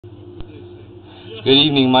Good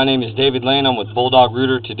evening, my name is David Lane. I'm with Bulldog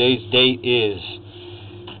Rooter. Today's date is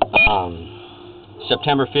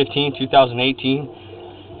September 15, 2018,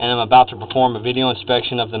 and I'm about to perform a video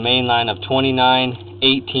inspection of the main line of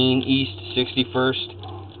 2918 East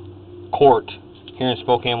 61st Court here in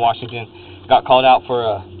Spokane, Washington. Got called out for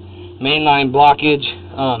a mainline blockage,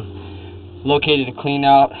 located and cleaned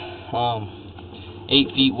out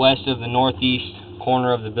 8 feet west of the northeast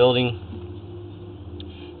corner of the building.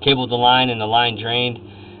 Cabled the line and the line drained.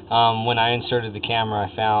 When I inserted the camera,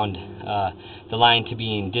 I found the line to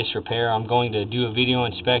be in disrepair. I'm going to do a video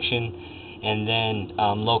inspection and then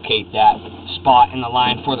locate that spot in the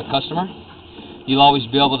line for the customer. You'll always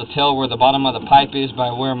be able to tell where the bottom of the pipe is by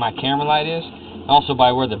where my camera light is, and also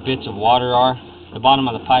by where the bits of water are. The bottom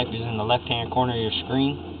of the pipe is in the left-hand corner of your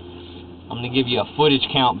screen. I'm going to give you a footage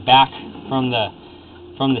count back from the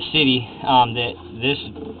city that this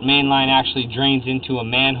main line actually drains into a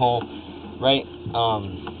manhole right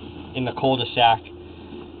in the cul-de-sac.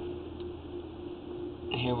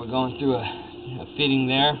 Here we're going through a fitting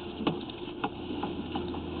there,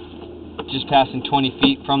 just passing 20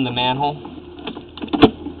 feet from the manhole.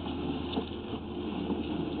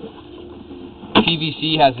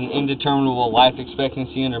 PVC has an indeterminable life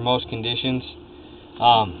expectancy under most conditions,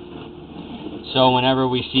 so whenever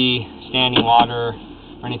we see standing water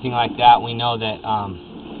or anything like that, we know that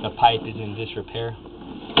the pipe is in disrepair.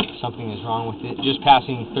 Something is wrong with it. Just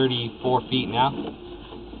passing 34 feet now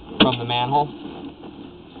from the manhole.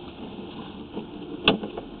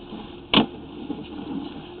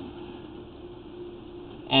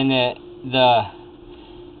 And the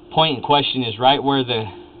point in question is right where the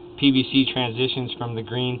PVC transitions from the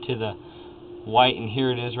green to the white, and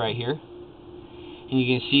here it is right here. And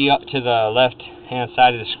you can see up to the left-hand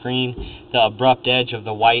side of the screen the abrupt edge of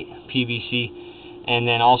the white PVC, and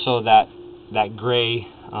then also that gray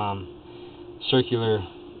circular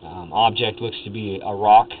object looks to be a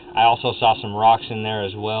rock. I also saw some rocks in there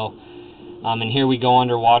as well. And here we go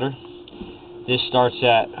underwater. This starts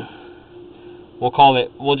at,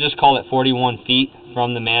 we'll just call it 41 feet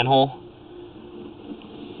from the manhole.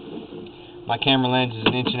 My camera lens is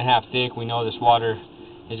 1.5 inches thick. We know this water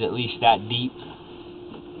is at least that deep.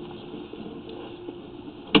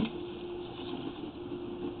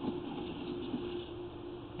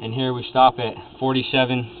 And here we stop at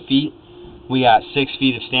 47 feet. We got 6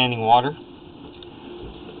 feet of standing water.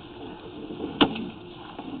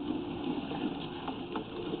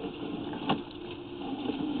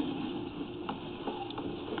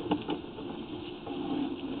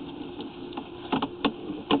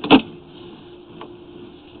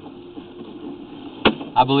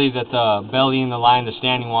 I believe that the belly in the line, the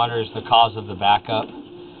standing water, is the cause of the backup.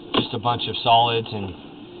 Just a bunch of solids and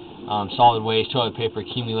solid waste, toilet paper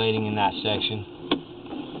accumulating in that section.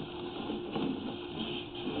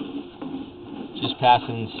 Just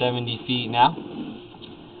passing 70 feet now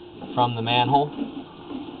from the manhole.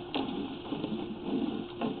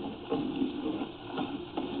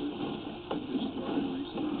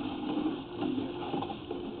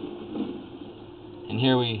 And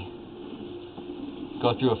here we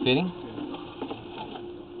go through a fitting.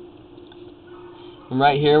 And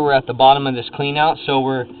right here we're at the bottom of this clean out, so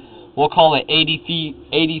we'll call it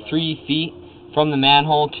 83 feet from the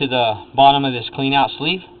manhole to the bottom of this clean out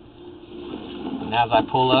sleeve. And as I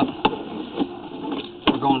pull up,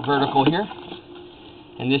 we're going vertical here.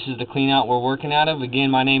 And this is the clean out we're working out of. Again,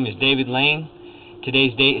 my name is David Lane.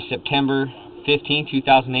 Today's date is September 15,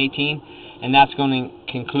 2018. And that's going to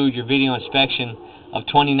conclude your video inspection of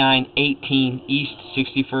 2918 East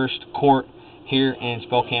 61st Court here in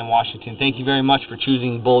Spokane, Washington. Thank you very much for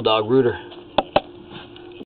choosing Bulldog Rooter.